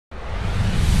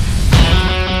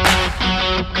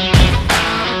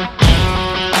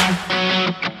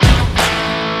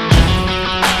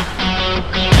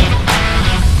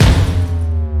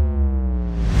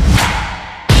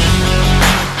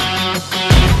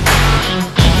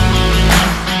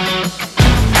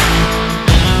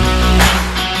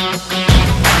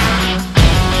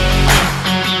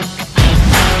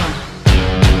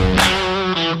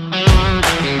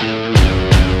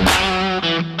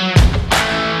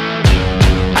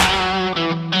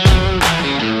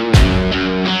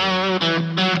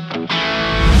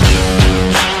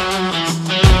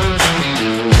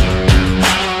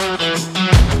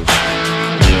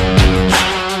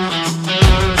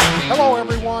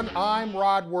everyone, I'm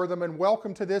Rod Wortham and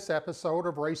welcome to this episode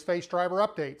of Raceface Driver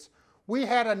Updates. We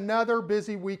had another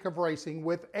busy week of racing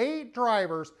with 8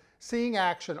 drivers seeing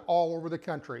action all over the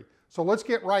country. So let's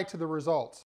get right to the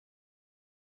results.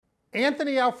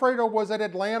 Anthony Alfredo was at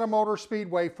Atlanta Motor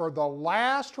Speedway for the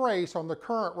last race on the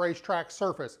current racetrack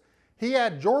surface. He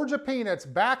had Georgia Peanuts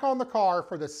back on the car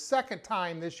for the second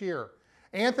time this year.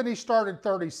 Anthony started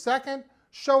 32nd,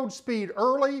 showed speed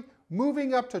early,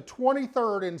 moving up to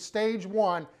 23rd in stage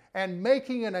 1 and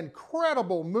making an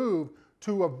incredible move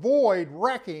to avoid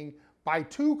wrecking by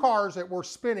 2 cars that were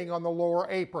spinning on the lower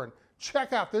apron.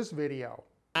 Check out this video.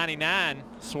 99,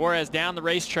 Suarez down the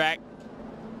racetrack.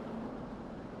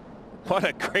 What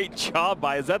a great job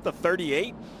by, is that the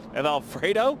 38 of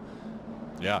Alfredo?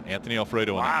 Yeah, Anthony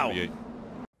Alfredo on the 38.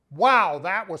 Wow,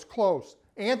 that was close.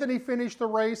 Anthony finished the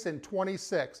race in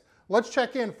 26. Let's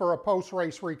check in for a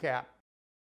post-race recap.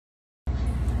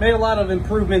 Made a lot of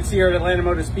improvements here at Atlanta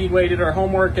Motor Speedway, did our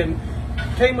homework, and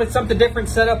came with something different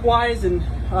setup-wise, and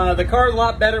the car is a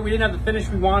lot better. We didn't have the finish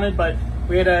we wanted, but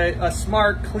we had a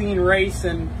smart, clean race,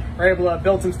 and were able to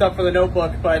build some stuff for the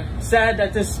notebook. But sad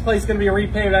that this place is going to be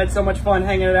repaved. I had so much fun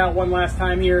hanging it out one last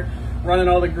time here, running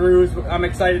all the grooves. I'm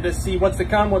excited to see what's to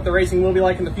come, what the racing will be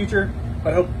like in the future.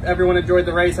 But I hope everyone enjoyed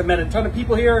the race. I met a ton of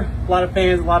people here, a lot of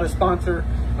fans, a lot of sponsors.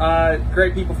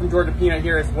 Great people from Georgia Peanut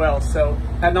here as well. So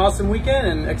had an awesome weekend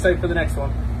and excited for the next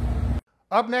one.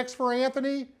 Up next for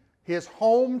Anthony, his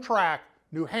home track,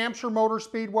 New Hampshire Motor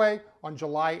Speedway on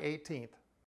July 18th.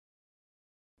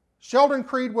 Sheldon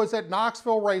Creed was at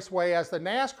Knoxville Raceway as the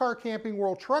NASCAR Camping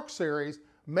World Truck Series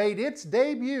made its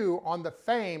debut on the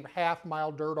famed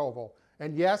half-mile dirt oval.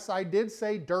 And yes, I did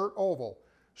say dirt oval.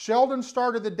 Sheldon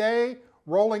started the day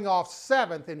rolling off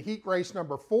 7th in heat race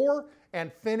number 4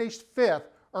 and finished 5th,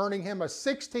 earning him a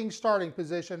 16th starting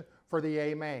position for the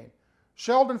A main.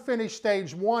 Sheldon finished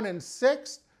stage 1 and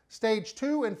 6th, stage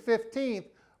 2 and 15th,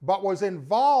 but was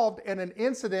involved in an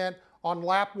incident on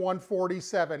lap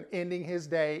 147, ending his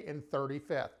day in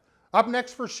 35th. Up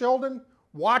next for Sheldon,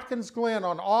 Watkins Glen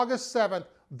on August 7th,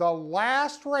 the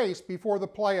last race before the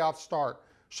playoffs start.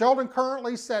 Sheldon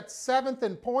currently sets 7th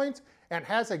in points and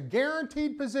has a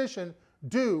guaranteed position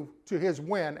due to his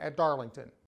win at Darlington.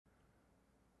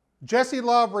 Jesse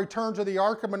Love returned to the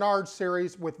ARCA Menards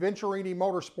Series with Venturini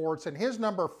Motorsports in his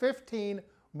number 15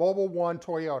 Mobil 1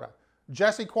 Toyota.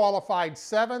 Jesse qualified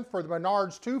 7th for the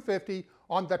Menards 250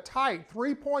 on the tight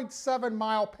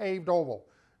 3.7-mile paved oval.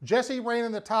 Jesse ran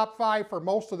in the top 5 for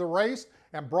most of the race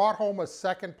and brought home a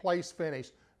 2nd place finish,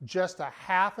 just a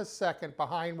half a second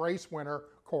behind race winner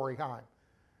Corey Heim.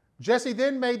 Jesse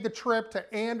then made the trip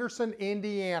to Anderson,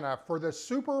 Indiana for the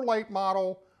super late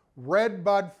model Red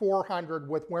Bud 400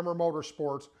 with Wimmer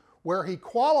Motorsports, where he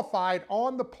qualified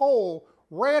on the pole,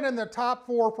 ran in the top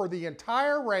 4 for the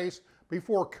entire race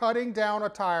before cutting down a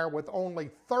tire with only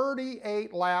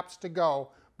 38 laps to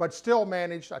go, but still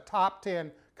managed a top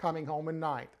 10 coming home in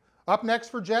 9th. Up next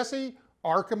for Jesse,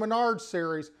 ARCA Menards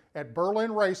Series at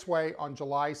Berlin Raceway on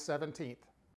July 17th.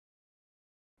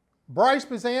 Bryce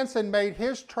Bezanson made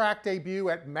his track debut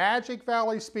at Magic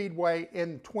Valley Speedway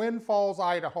in Twin Falls,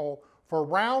 Idaho for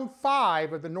round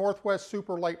 5 of the Northwest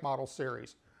Super Late Model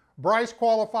Series. Bryce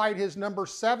qualified his number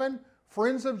 7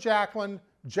 Friends of Jacqueline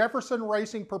Jefferson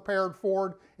Racing Prepared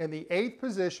Ford in the 8th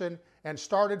position and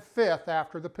started 5th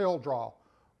after the pill draw.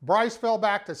 Bryce fell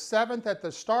back to 7th at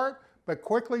the start, but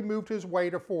quickly moved his way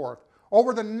to 4th.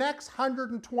 Over the next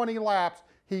 120 laps,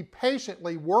 he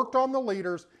patiently worked on the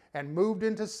leaders and moved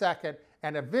into 2nd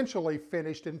and eventually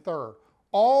finished in 3rd.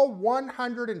 All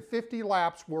 150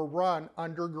 laps were run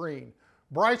under green.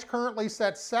 Bryce currently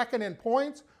sets 2nd in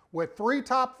points with 3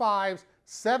 top 5s,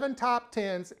 7 top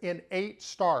 10s in 8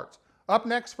 starts. Up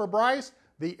next for Bryce,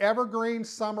 the Evergreen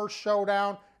Summer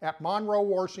Showdown at Monroe,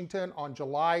 Washington on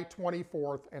July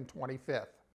 24th and 25th.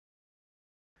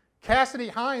 Cassidy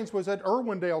Hines was at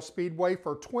Irwindale Speedway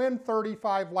for twin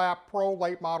 35-lap Pro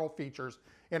Late Model features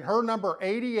in her number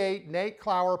 88 Nate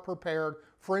Clower prepared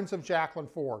Friends of Jacqueline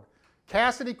Ford.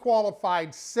 Cassidy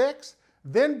qualified 6th,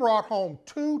 then brought home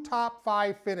 2 top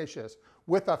 5 finishes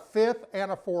with a 5th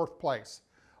and a 4th place.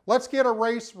 Let's get a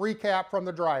race recap from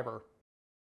the driver.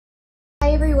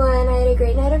 Hi everyone, I had a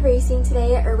great night of racing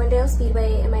today at Irwindale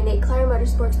Speedway in my Nate Clower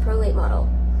Motorsports Pro Late Model.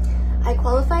 I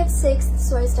qualified 6th,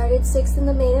 so I started 6th in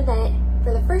the main event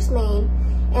for the first main,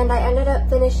 and I ended up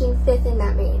finishing 5th in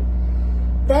that main.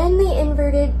 Then they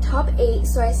inverted top 8,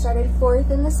 so I started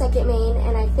 4th in the second main,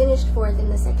 and I finished 4th in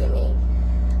the second main.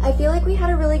 I feel like we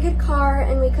had a really good car,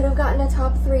 and we could have gotten a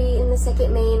top 3 in the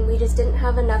second main, we just didn't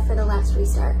have enough for the last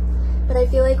restart. But I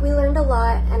feel like we learned a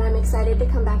lot, and I'm excited to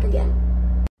come back again.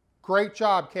 Great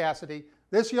job, Cassidy.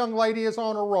 This young lady is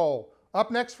on a roll.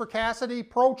 Up next for Cassidy,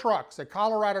 Pro Trucks at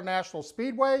Colorado National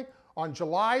Speedway on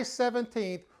July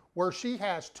 17th, where she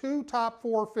has 2 top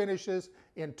 4 finishes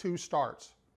in 2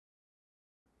 starts.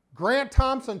 Grant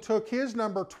Thompson took his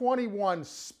number 21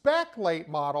 Spec Late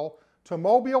Model to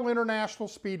Mobile International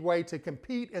Speedway to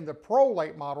compete in the Pro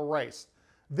Late Model race.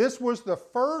 This was the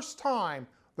first time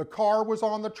the car was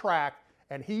on the track,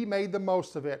 and he made the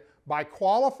most of it by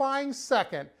qualifying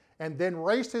second and then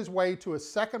raced his way to a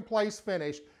second place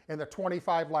finish in the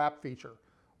 25-lap feature.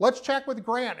 Let's check with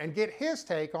Grant and get his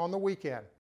take on the weekend.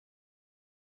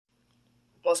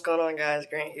 What's going on, guys?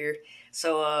 Grant here.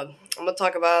 So I'm going to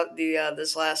talk about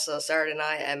this last Saturday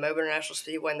night at Mobile International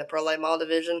Speedway in the Pro Late Model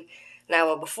division.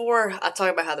 Now, before I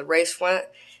talk about how the race went,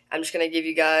 I'm just going to give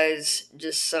you guys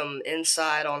just some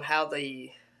insight on how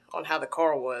the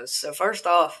car was. So first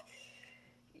off,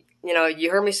 you know,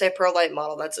 you heard me say Pro Late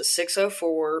Model. That's a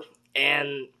 604,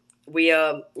 and we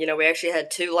actually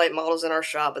had 2 late models in our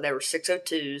shop, but they were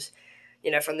 602s,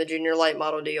 you know, from the junior late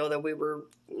model deal that we were,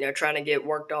 you know, trying to get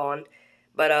worked on.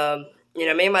 But, you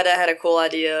know, me and my dad had a cool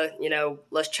idea, you know,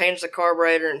 let's change the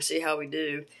carburetor and see how we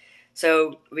do.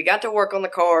 So we got to work on the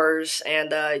cars,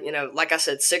 and, you know, like I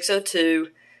said, 602,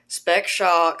 spec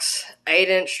shocks,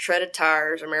 8-inch treaded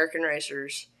tires, American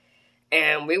Racers.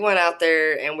 And we went out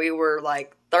there, and we were,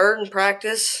 like, 3rd in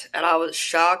practice, and I was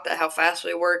shocked at how fast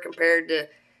we were compared to,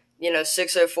 you know,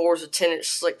 604s with 10-inch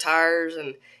slick tires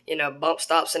and, you know, bump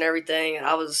stops and everything. And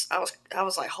I was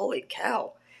like, holy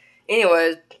cow.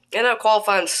 Anyways, ended up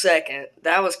qualifying second.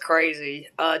 That was crazy.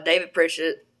 David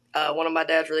Pritchett, one of my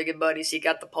dad's really good buddies, he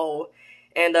got the pole.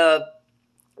 And,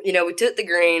 you know, we took the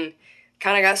green,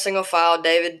 kind of got single file.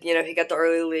 David, you know, he got the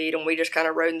early lead, and we just kind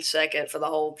of rode in second for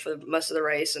most of the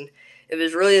race. And it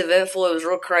was really eventful. It was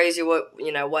real crazy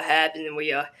what happened. And we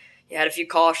had a few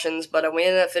cautions, but we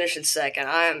ended up finishing second.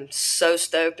 I am so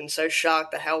stoked and so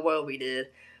shocked at how well we did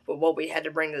with what we had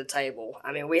to bring to the table.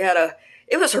 I mean,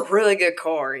 it was a really good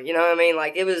car, you know what I mean?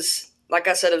 Like, it was, like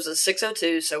I said, it was a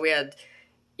 602, so we had,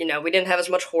 you know, we didn't have as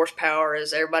much horsepower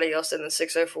as everybody else in the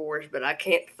 604s, but I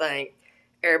can't thank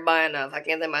everybody enough. I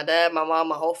can't thank my dad, my mom,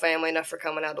 my whole family enough for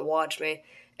coming out to watch me.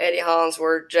 Eddie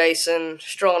Hollingsworth, Jason,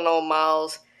 Strong Noel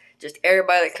Miles, just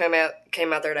everybody that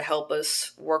came out there to help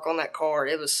us work on that car.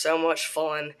 It was so much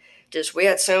fun. Just, we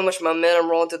had so much momentum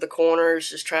rolling through the corners,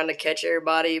 just trying to catch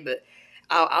everybody, but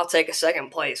I'll take a second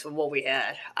place with what we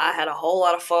had. I had a whole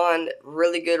lot of fun,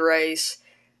 really good race.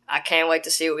 I can't wait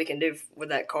to see what we can do with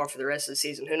that car for the rest of the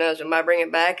season. Who knows? We might bring it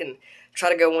back and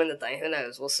try to go win the thing. Who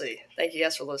knows? We'll see. Thank you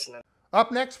guys for listening.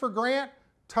 Up next for Grant,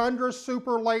 Tundra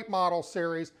Super Late Model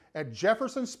Series at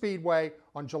Jefferson Speedway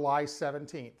on July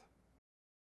 17th.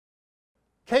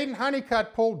 Caden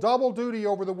Honeycutt pulled double duty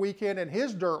over the weekend in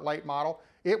his dirt late model.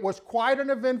 It was quite an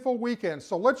eventful weekend,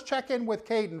 so let's check in with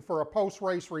Caden for a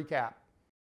post-race recap.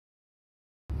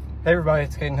 Hey everybody,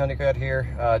 it's Caden Honeycutt here.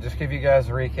 Just give you guys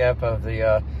a recap of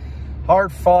the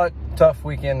hard-fought, tough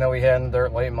weekend that we had in the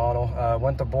dirt late model.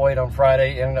 Went to Boyd on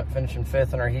Friday, ended up finishing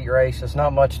 5th in our heat race. It's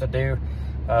not much to do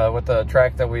with the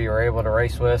track that we were able to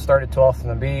race with. Started 12th in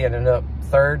the B, ended up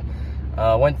 3rd.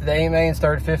 Went to the A main,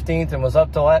 started 15th, and was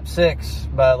up to lap 6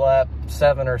 by lap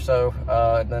 7 or so.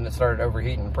 And then it started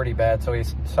overheating pretty bad, so we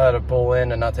decided to pull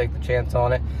in and not take the chance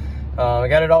on it. We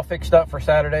got it all fixed up for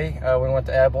Saturday. We went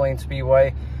to Abilene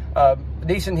Speedway.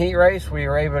 Decent heat race. We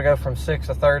were able to go from 6th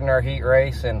to 3rd in our heat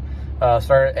race, and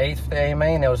started 8th for the A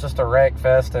main. It was just a wreck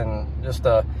fest and just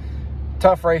a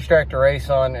tough racetrack to race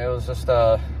on. It was just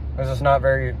not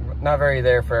very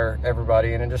there for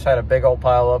everybody, and it just had a big old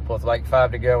pile up with like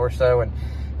 5 to go or so, and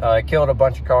it killed a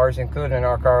bunch of cars, including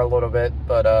our car a little bit,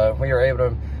 but we were able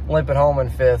to limp it home in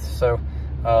 5th. So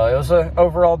it was an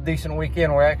overall decent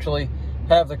weekend. We actually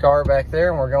have the car back there,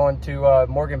 and we're going to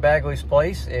Morgan Bagley's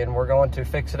place, and we're going to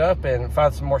fix it up and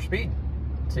find some more speed.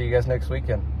 See you guys next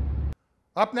weekend.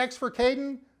 Up next for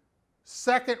Caden,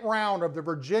 second round of the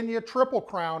Virginia Triple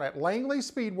Crown at Langley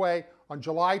Speedway on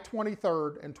July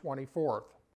 23rd and 24th.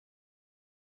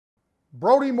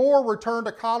 Brody Moore returned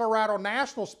to Colorado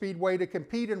National Speedway to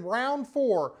compete in round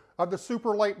 4 of the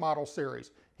Super Late Model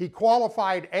Series. He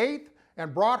qualified 8th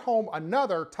and brought home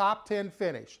another top 10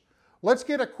 finish. Let's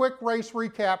get a quick race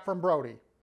recap from Brody.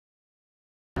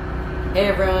 Hey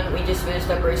everyone, we just finished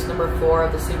up race number 4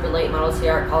 of the Super Late Models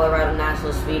here at Colorado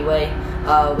National Speedway.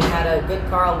 We had a good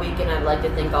car all weekend. I'd like to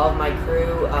thank all of my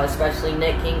crew, especially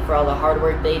Nick King, for all the hard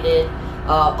work they did.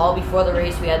 All before the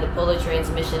race, we had to pull the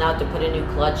transmission out to put a new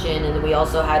clutch in, and then we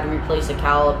also had to replace a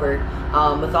caliper.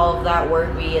 With all of that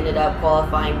work, we ended up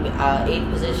qualifying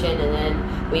 8th position, and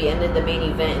then we ended the main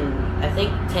event in I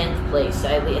think 10th place.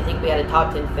 I think we had a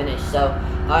top 10 finish. So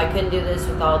I couldn't do this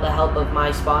without the help of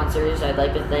my sponsors. I'd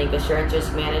like to thank Assurance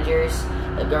Risk Managers,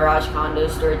 the Garage Condo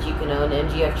Storage You Can Own,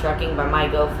 MGF Trucking by My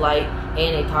Go Flight,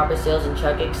 and a Topper Sales and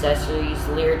Truck Accessories,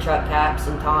 Lear Truck Caps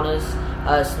and Tanas,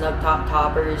 Snug Top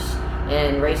Toppers,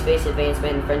 and Race Face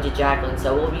Advancement and Friends of Jacqueline.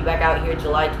 So we'll be back out here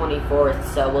July 24th.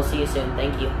 So we'll see you soon.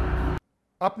 Thank you.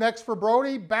 Up next for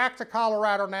Brody, back to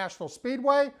Colorado National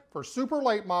Speedway for Super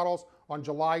Late Models on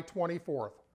July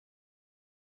 24th.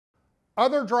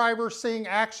 Other drivers seeing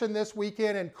action this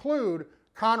weekend include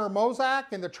Connor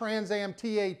Mozak in the Trans Am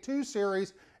TA2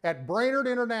 Series at Brainerd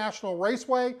International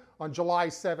Raceway on July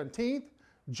 17th.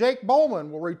 Jake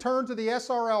Bowman will return to the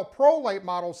SRL Pro Late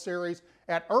Model Series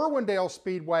at Irwindale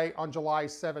Speedway on July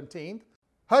 17th.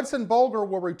 Hudson Bolger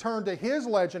will return to his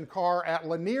legend car at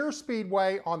Lanier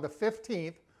Speedway on the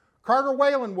 15th. Carter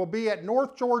Whalen will be at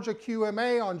North Georgia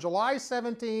QMA on July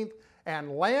 17th,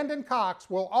 and Landon Cox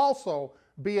will also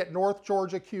be at North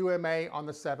Georgia QMA on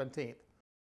the 17th.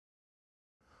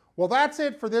 Well, that's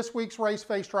it for this week's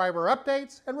Raceface Driver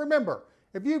Updates. And remember,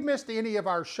 if you've missed any of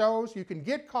our shows, you can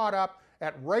get caught up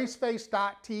at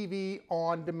raceface.tv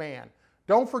on demand.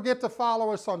 Don't forget to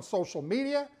follow us on social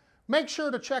media. Make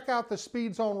sure to check out the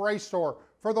Speed Zone Race Store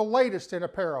for the latest in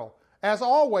apparel. As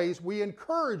always, we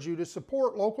encourage you to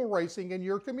support local racing in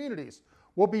your communities.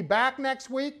 We'll be back next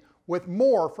week with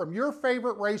more from your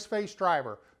favorite Raceface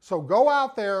driver. So go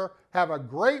out there, have a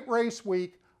great race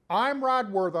week. I'm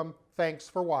Rod Wortham. Thanks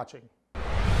for watching.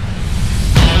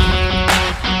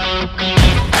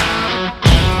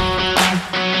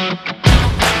 Thank you.